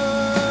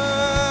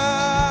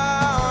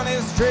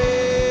is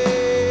dripping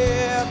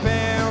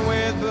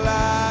with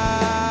light,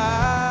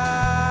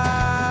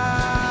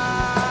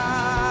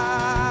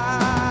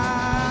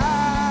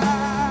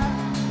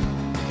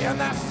 and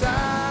the sun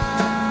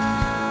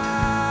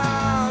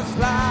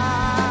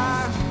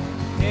splash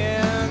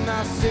in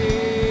the sea.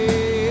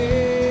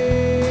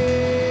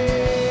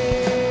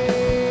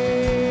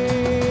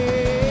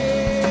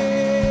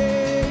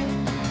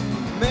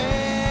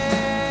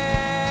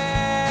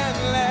 Men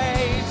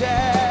lay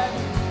dead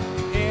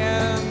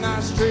in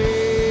the streets.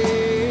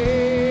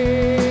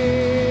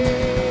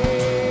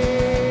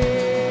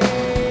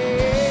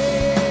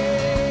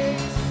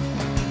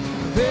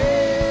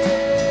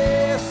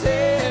 This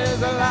is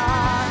the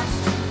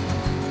last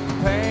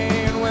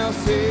pain we'll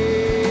see.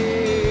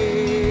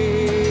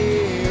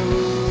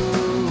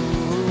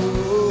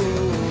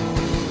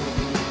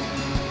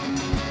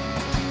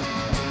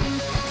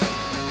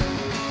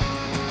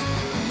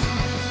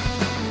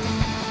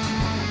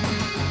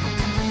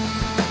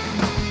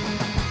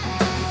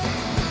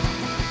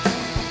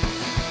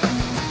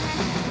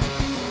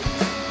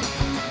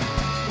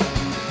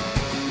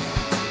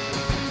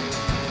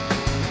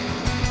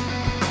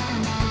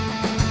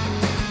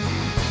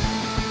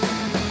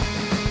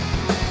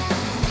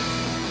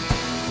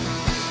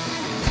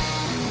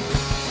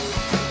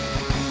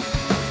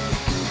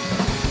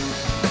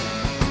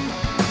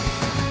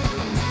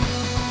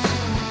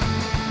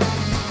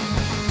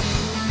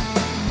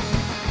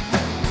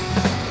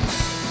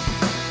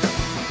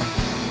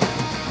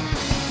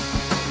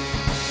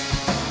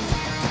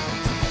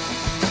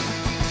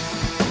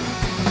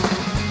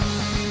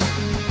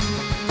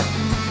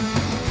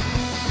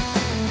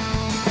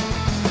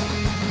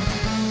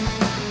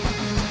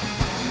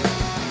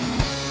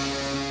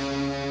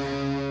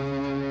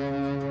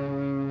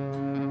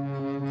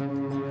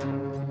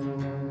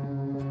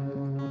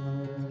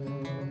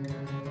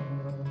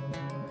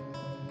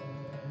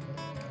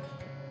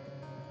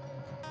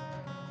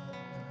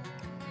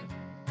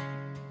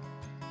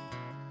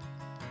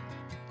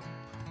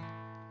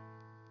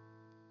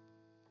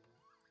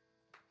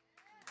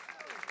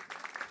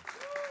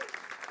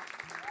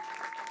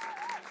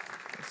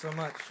 Thanks so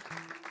much.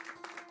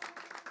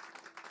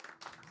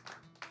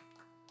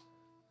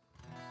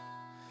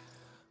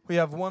 We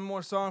have one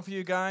more song for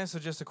you guys, so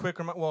just a quick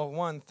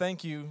one,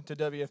 thank you to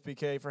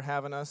WFPK for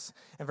having us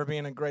and for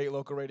being a great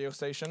local radio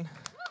station.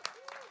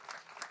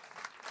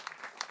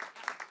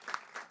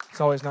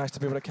 It's always nice to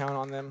be able to count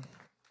on them.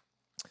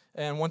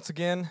 And once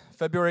again,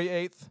 February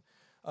 8th,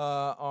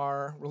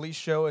 our release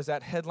show is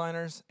at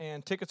Headliners,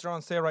 and tickets are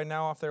on sale right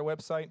now off their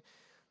website.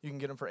 You can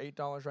get them for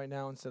 $8 right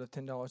now instead of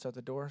 $10 at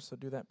the door, so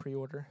do that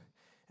pre-order,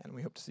 and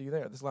we hope to see you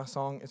there. This last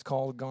song is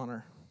called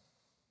Goner.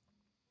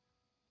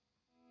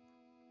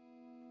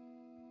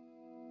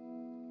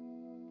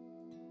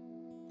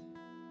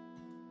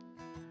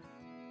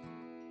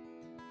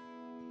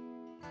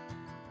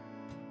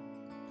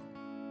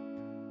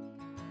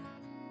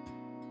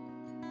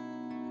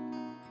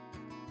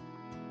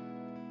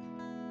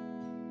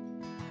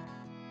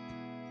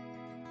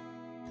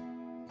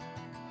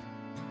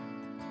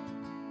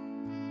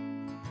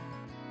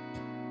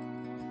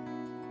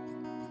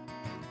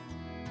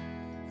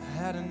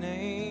 Had an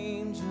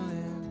angel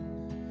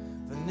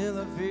in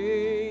vanilla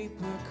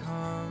vapor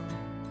come,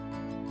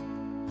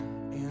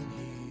 and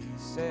he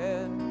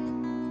said,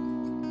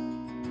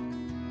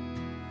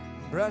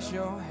 brush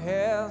your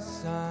hair,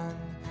 son,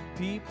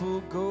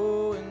 people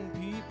go and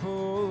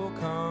people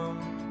come.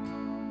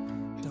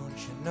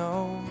 Don't you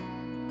know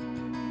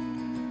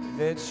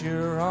that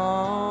you're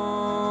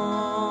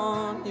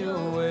on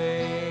your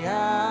way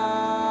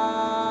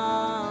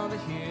out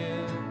of here?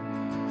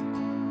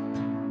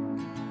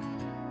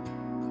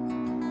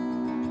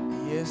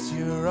 Yes,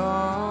 you're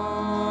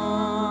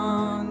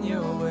on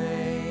your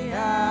way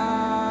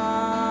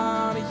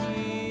out of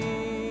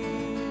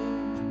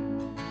here.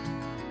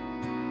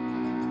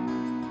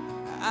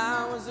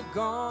 I was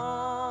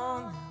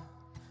gone,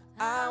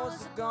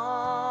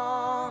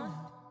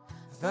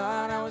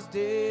 thought I was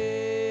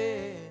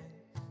dead.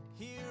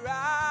 Here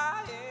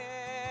I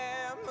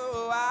am,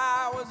 oh,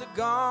 I was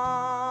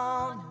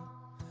gone,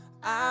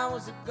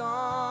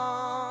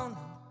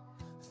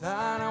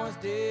 thought I was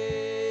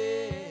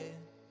dead.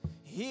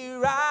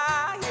 Here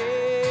I am.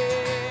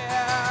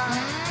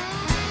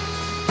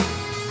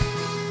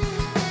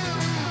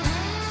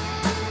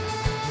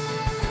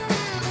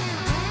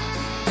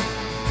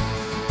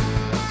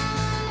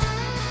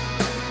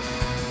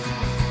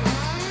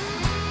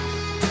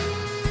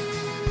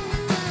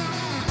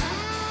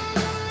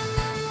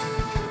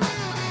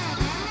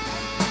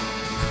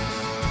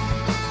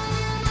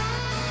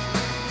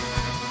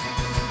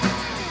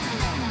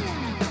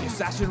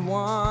 Yes, I should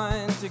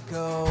want to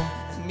go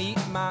and meet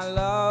my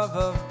love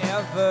of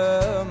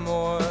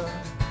evermore.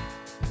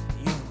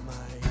 You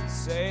might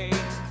say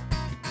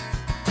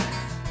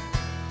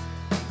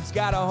he's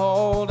got a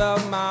hold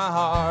of my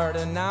heart,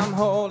 and I'm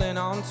holding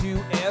on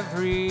to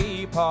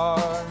every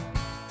part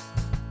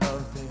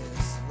of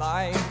this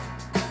life.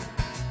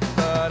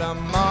 But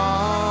I'm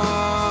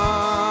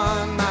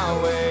on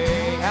my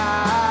way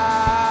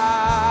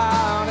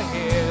out of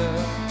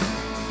here.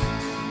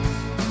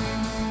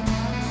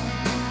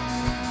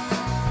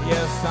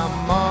 Yes,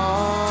 I'm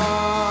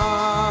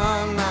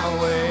on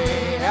my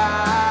way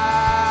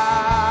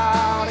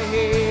out of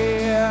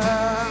here.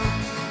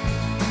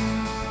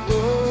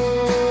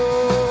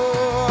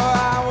 Oh,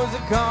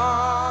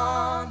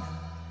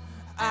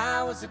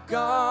 I was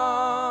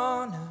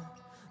gone,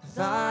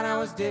 thought I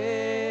was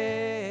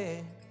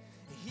dead.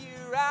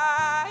 Here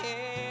I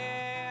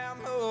am.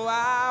 Oh,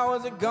 I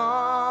was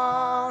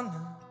gone,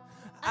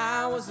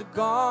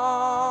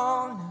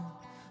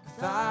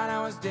 thought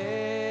I was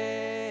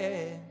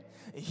dead.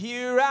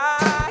 Here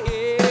I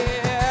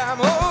am.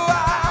 Oh,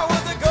 I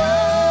was a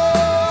goner,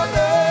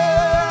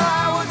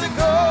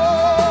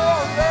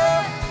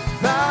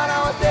 thought I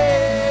was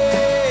dead.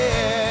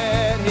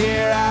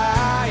 Here I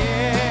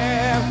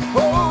am.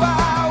 Oh,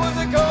 I was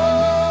a goner,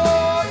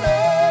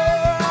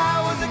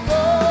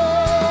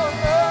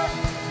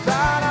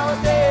 thought I was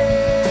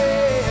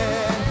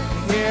dead.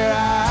 Here I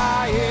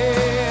am.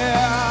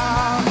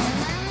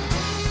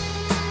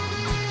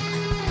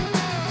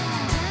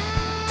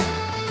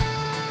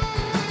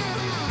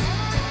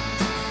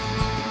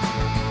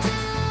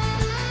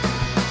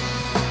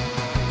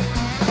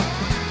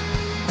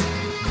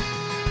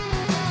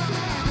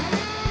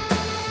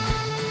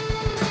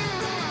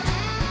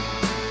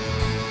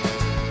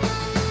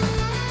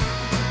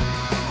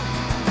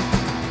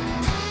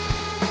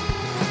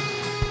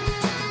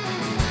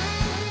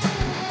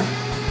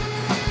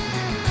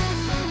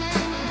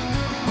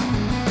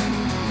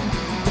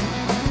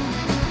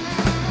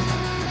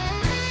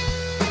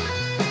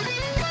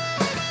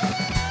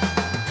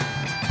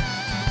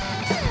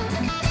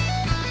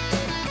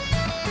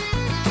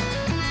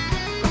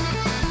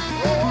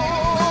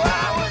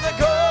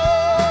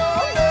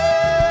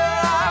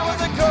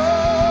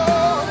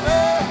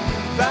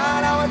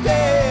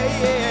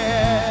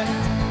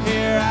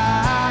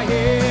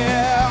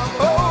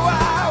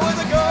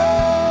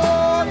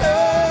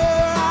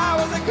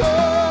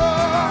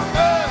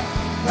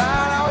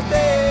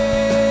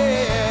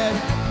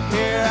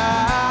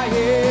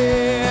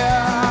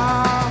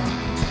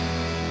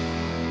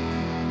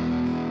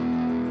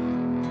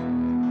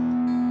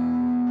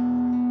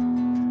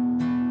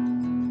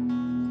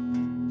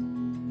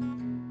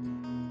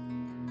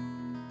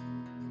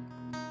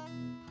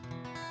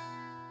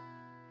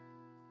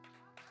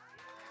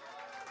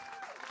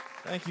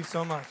 Thank you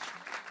so much.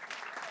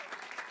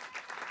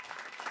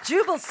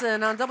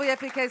 Jubalson on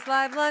WFPK's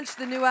Live Lunch.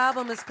 The new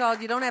album is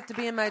called You Don't Have to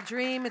Be in My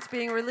Dream. It's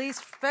being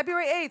released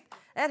February 8th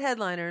at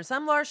Headliners.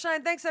 I'm Laura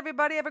Shine. Thanks,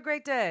 everybody. Have a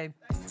great day.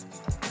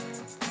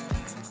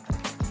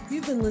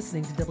 You've been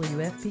listening to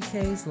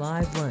WFPK's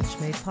Live Lunch,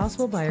 made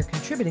possible by our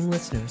contributing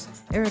listeners.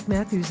 Eric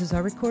Matthews is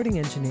our recording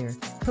engineer.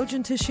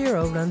 Kojin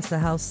Toshiro runs the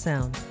house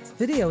sound.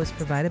 Video is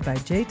provided by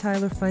J.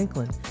 Tyler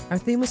Franklin. Our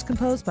theme was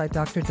composed by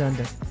Dr.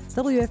 Dundick.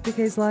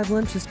 WFPK's Live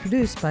Lunch is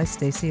produced by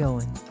Stacey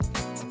Owen.